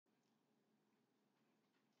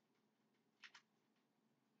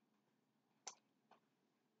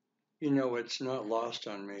It's not lost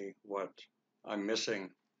on me what I'm missing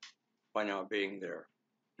by not being there.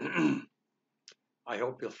 I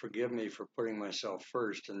hope you'll forgive me for putting myself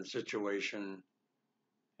first in the situation.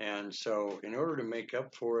 And so, in order to make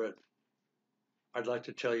up for it, I'd like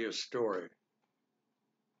to tell you a story.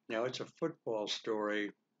 Now, it's a football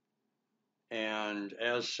story, and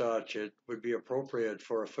as such, it would be appropriate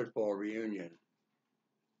for a football reunion.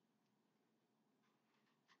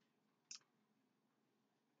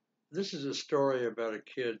 This is a story about a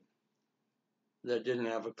kid that didn't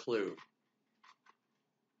have a clue.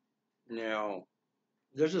 Now,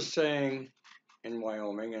 there's a saying in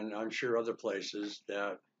Wyoming, and I'm sure other places,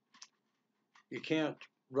 that you can't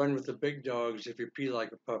run with the big dogs if you pee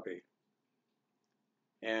like a puppy.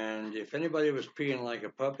 And if anybody was peeing like a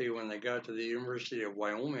puppy when they got to the University of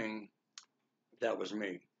Wyoming, that was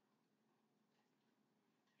me.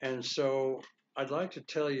 And so I'd like to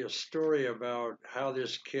tell you a story about how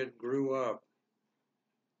this kid grew up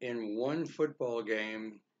in one football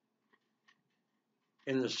game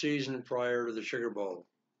in the season prior to the Sugar Bowl.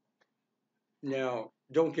 Now,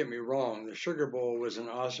 don't get me wrong, the Sugar Bowl was an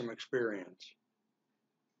awesome experience.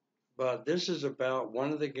 But this is about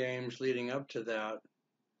one of the games leading up to that,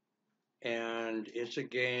 and it's a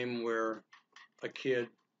game where a kid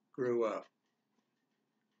grew up.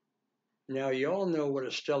 Now, you all know what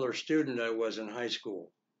a stellar student I was in high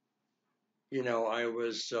school.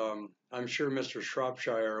 I'm sure Mr.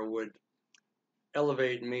 Shropshire would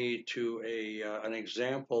elevate me to an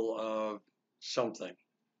example of something.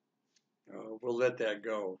 We'll let that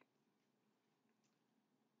go.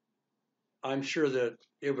 I'm sure that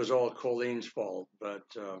it was all Colleen's fault, but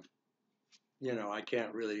I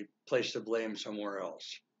can't really place the blame somewhere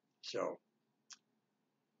else. So,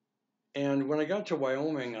 and when I got to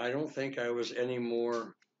Wyoming, I don't think I was any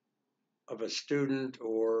more of a student,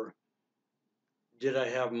 or did I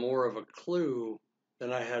have more of a clue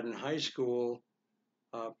than I had in high school?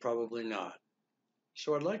 Probably not.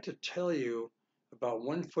 So I'd like to tell you about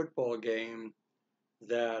one football game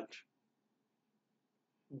that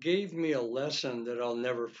gave me a lesson that I'll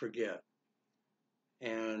never forget.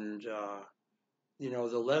 And,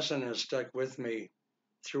 the lesson has stuck with me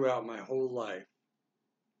throughout my whole life.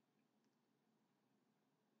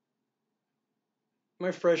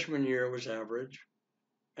 My freshman year was average.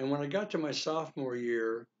 And when I got to my sophomore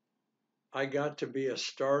year, I got to be a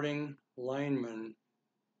starting lineman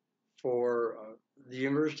for the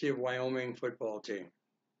University of Wyoming football team.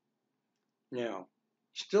 Now,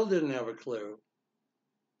 still didn't have a clue,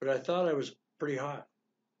 but I thought I was pretty hot.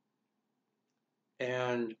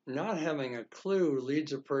 And not having a clue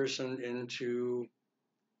leads a person into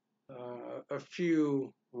a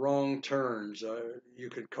few wrong turns, you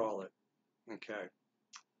could call it. Okay.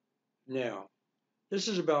 Now, this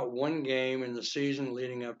is about one game in the season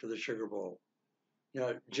leading up to the Sugar Bowl.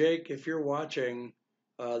 Now, Jake, if you're watching,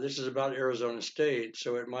 this is about Arizona State,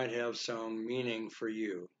 so it might have some meaning for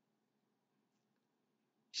you.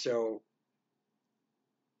 So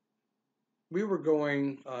we were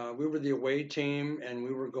the away team, and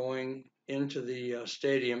we were going into the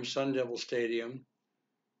stadium, Sun Devil Stadium,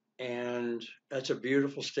 and that's a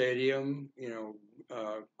beautiful stadium,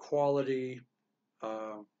 quality,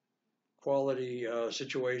 uh, quality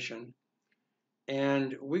situation.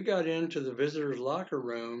 And we got into the visitors' locker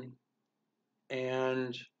room,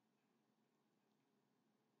 and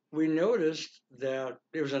we noticed that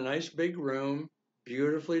it was a nice big room,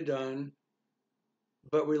 beautifully done,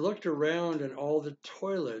 but we looked around and all the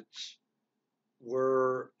toilets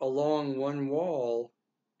were along one wall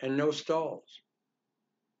and no stalls.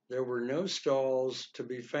 There were no stalls to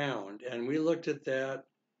be found. And we looked at that,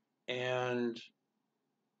 and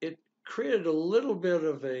it created a little bit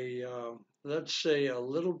of let's say, a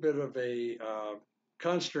little bit of a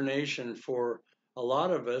consternation for a lot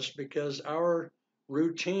of us, because our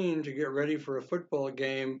routine to get ready for a football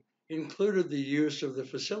game included the use of the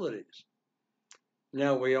facilities.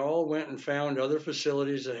 Now, we all went and found other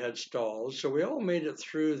facilities that had stalls, so we all made it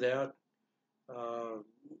through that uh,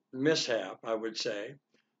 mishap, I would say.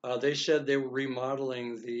 They said they were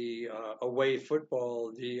remodeling the away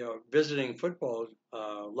football, the visiting football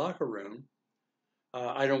locker room.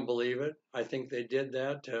 I don't believe it. I think they did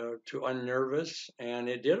that to unnerve us, and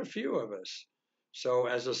it did a few of us. So,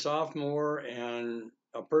 as a sophomore and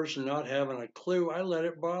a person not having a clue, I let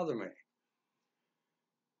it bother me.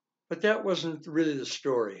 But that wasn't really the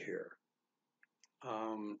story here.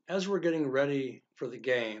 As we're getting ready for the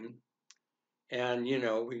game, and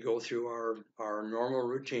we go through our normal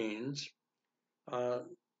routines, uh,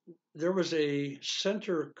 there was a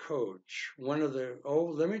center coach.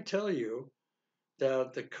 Let me tell you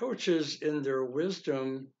that the coaches, in their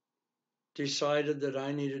wisdom, decided that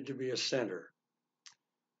I needed to be a center.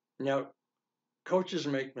 Now, coaches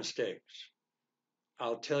make mistakes.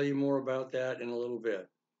 I'll tell you more about that in a little bit.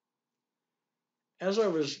 As I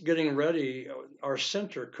was getting ready, our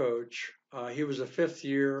center coach, he was a fifth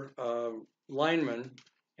year lineman,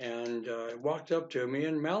 and walked up to me.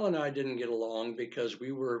 And Mal and I didn't get along because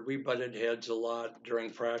we butted heads a lot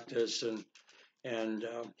during practice. And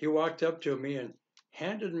he walked up to me and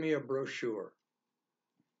handed me a brochure.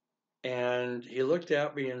 And he looked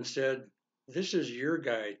at me and said, "This is your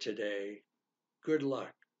guy today. Good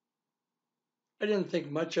luck." I didn't think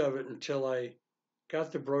much of it until I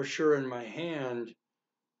got the brochure in my hand,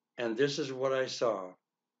 and this is what I saw.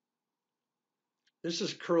 This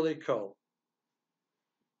is Curly Culp,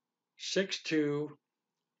 6'2",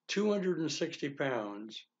 260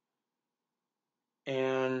 pounds,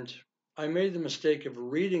 and I made the mistake of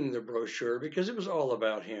reading the brochure because it was all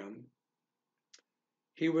about him.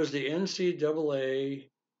 He was the NCAA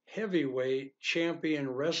heavyweight champion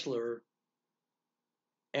wrestler,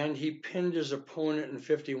 and he pinned his opponent in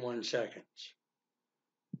 51 seconds.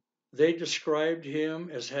 They described him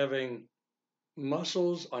as having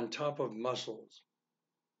muscles on top of muscles.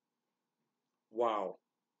 Wow.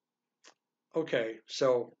 Okay,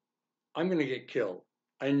 so I'm going to get killed.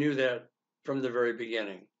 I knew that from the very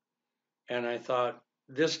beginning. And I thought,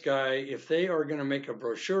 this guy, if they are going to make a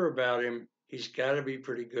brochure about him, he's got to be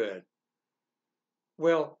pretty good.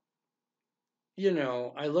 Well,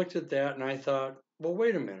 I looked at that and I thought, well,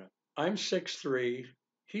 wait a minute. I'm 6'3",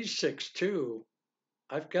 he's 6'2".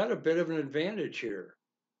 I've got a bit of an advantage here.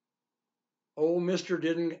 Old Mister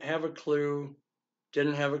didn't have a clue,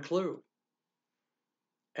 didn't have a clue.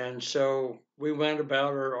 And so we went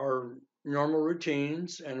about our normal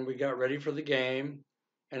routines and we got ready for the game.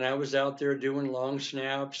 And I was out there doing long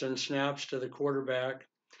snaps and snaps to the quarterback.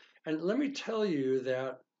 And let me tell you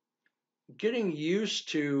that getting used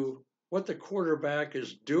to what the quarterback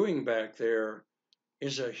is doing back there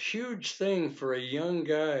is a huge thing for a young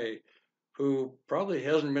guy who probably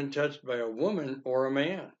hasn't been touched by a woman or a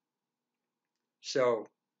man. So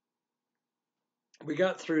we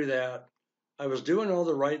got through that. I was doing all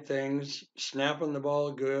the right things, snapping the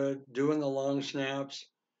ball good, doing the long snaps,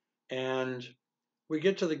 and we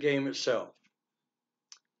get to the game itself.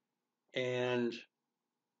 And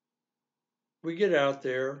we get out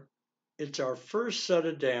there. It's our first set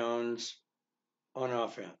of downs on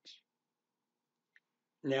offense.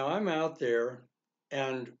 Now I'm out there,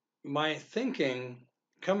 and my thinking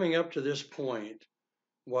coming up to this point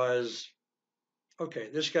was, okay,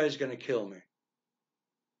 this guy's going to kill me,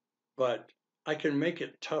 but I can make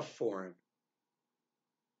it tough for him.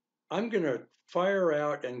 I'm going to fire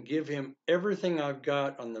out and give him everything I've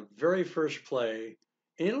got on the very first play,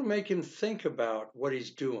 and it'll make him think about what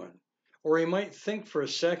he's doing. Or he might think for a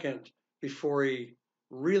second before he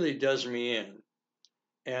really does me in.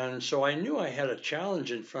 And so I knew I had a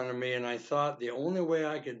challenge in front of me, and I thought the only way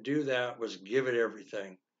I could do that was give it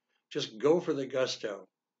everything. Just go for the gusto.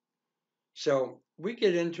 So we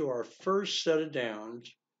get into our first set of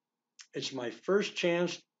downs. It's my first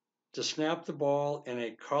chance to snap the ball in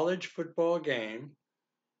a college football game.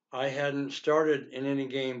 I hadn't started in any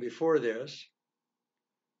game before this.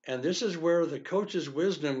 And this is where the coach's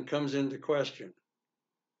wisdom comes into question.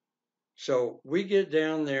 So we get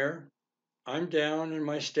down there. I'm down in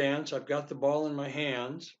my stance. I've got the ball in my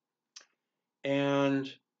hands.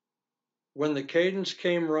 And when the cadence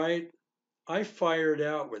came right, I fired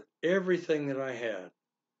out with everything that I had.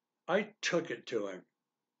 I took it to him.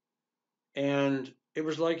 And it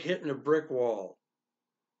was like hitting a brick wall.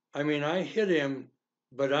 I mean, I hit him,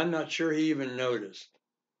 but I'm not sure he even noticed.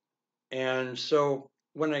 And so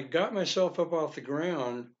when I got myself up off the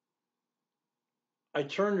ground, I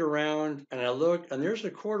turned around and I looked, and there's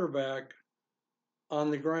the quarterback on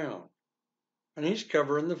the ground, and he's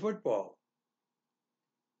covering the football.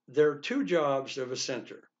 There are two jobs of a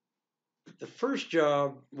center. The first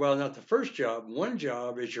job, well, not the first job, one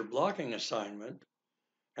job is your blocking assignment,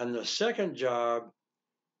 and the second job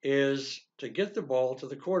is to get the ball to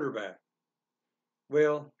the quarterback.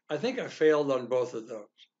 Well, I think I failed on both of those.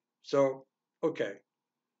 So, okay.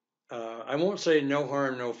 I won't say no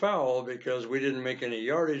harm, no foul because we didn't make any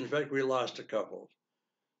yardage. In fact, we lost a couple.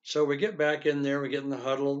 So we get back in there, we get in the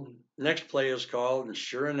huddle. Next play is called, and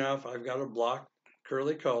sure enough, I've got a block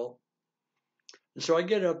Curly Culp. And so I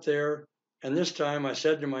get up there, and this time I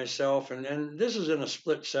said to myself, and this is in a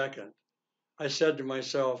split second, I said to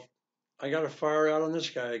myself, I got to fire out on this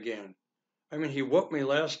guy again. I mean, he whooped me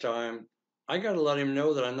last time. I got to let him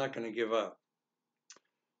know that I'm not going to give up.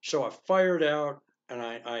 So I fired out, and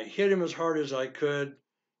I hit him as hard as I could,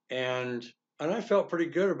 and And I felt pretty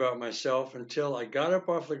good about myself until I got up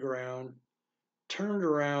off the ground, turned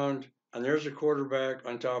around, and there's a quarterback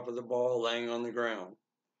on top of the ball laying on the ground.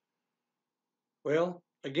 Well,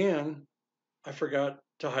 again, I forgot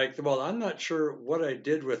to hike the ball. I'm not sure what I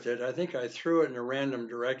did with it. I think I threw it in a random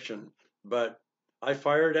direction, but I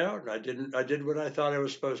fired out. I did what I thought I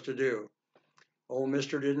was supposed to do. Old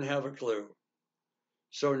Mister didn't have a clue.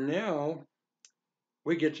 So now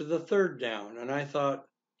we get to the third down, and I thought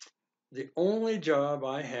the only job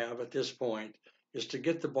I have at this point is to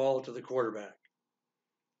get the ball to the quarterback.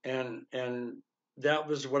 And that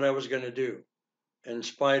was what I was going to do. In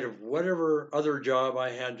spite of whatever other job I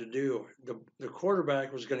had to do, the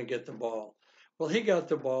quarterback was going to get the ball. Well, he got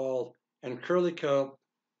the ball, and Curly Culp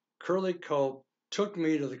took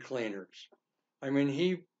me to the cleaners. I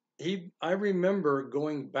mean, I remember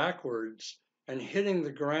going backwards and hitting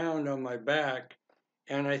the ground on my back,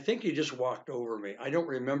 and I think he just walked over me. I don't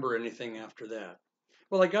remember anything after that.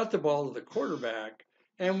 Well, I got the ball to the quarterback,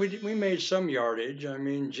 and we made some yardage. I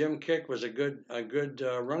mean, Jim Kick was a good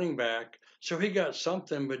running back, so he got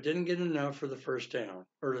something, but didn't get enough for the first down.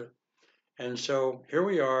 And so here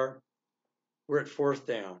we are. We're at fourth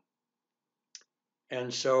down,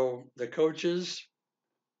 and so the coaches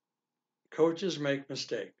make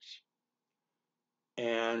mistakes,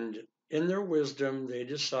 and in their wisdom, they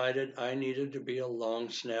decided I needed to be a long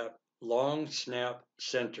snap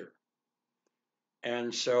center.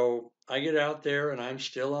 And so I get out there and I'm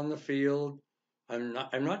still on the field. I'm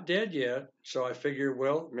not dead yet, so I figure,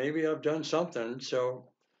 well, maybe I've done something. So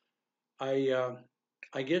I uh,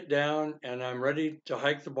 I get down and I'm ready to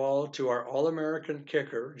hike the ball to our All-American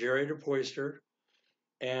kicker, Jerry DePoister.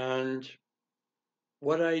 And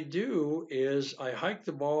what I do is I hike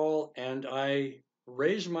the ball and I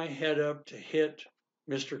raise my head up to hit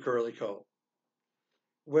Mr. Curly Coat.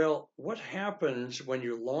 Well, what happens when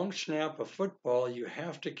you long snap a football? You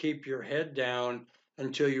have to keep your head down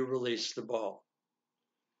until you release the ball.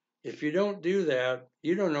 If you don't do that,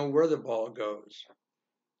 you don't know where the ball goes.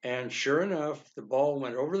 And sure enough, the ball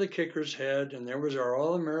went over the kicker's head, and there was our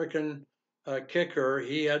All American kicker.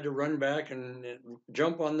 He had to run back and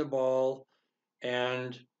jump on the ball,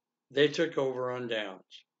 and they took over on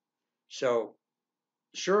downs. So,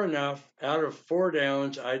 sure enough, out of four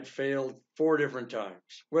downs, I'd failed four different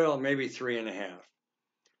times. Well, maybe three and a half.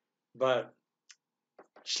 But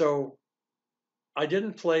so I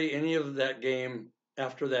didn't play any of that game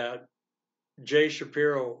after that. Jay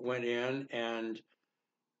Shapiro went in, and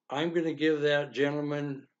I'm going to give that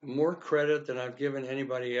gentleman more credit than I've given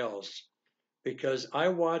anybody else because I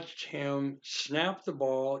watched him snap the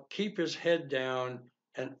ball, keep his head down,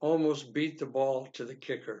 and almost beat the ball to the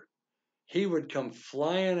kicker. He would come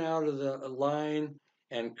flying out of the line,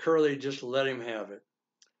 and Curly just let him have it.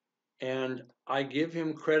 And I give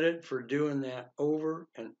him credit for doing that over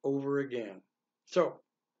and over again. So,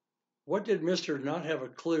 what did Mr. Not Have a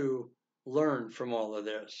Clue learn from all of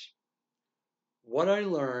this? What I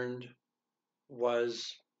learned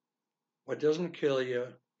was what doesn't kill you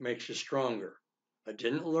makes you stronger. I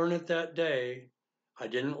didn't learn it that day. I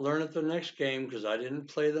didn't learn it the next game because I didn't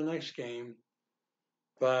play the next game.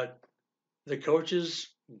 But the coaches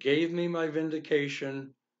gave me my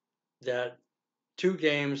vindication that two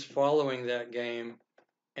games following that game,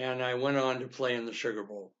 and I went on to play in the Sugar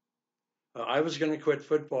Bowl. I was going to quit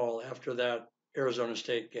football after that Arizona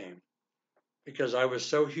State game because I was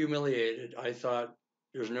so humiliated. I thought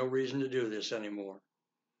there's no reason to do this anymore.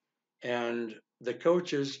 And the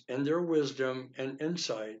coaches, in their wisdom and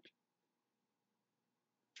insight,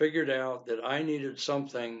 figured out that I needed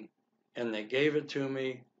something and they gave it to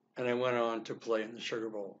me, and I went on to play in the Sugar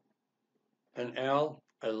Bowl. And Al,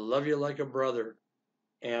 I love you like a brother,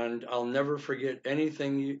 and I'll never forget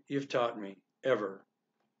anything you've taught me, ever.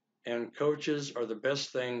 And coaches are the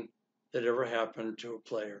best thing that ever happened to a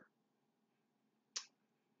player.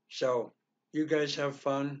 So, you guys have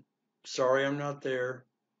fun. Sorry I'm not there.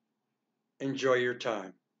 Enjoy your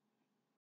time.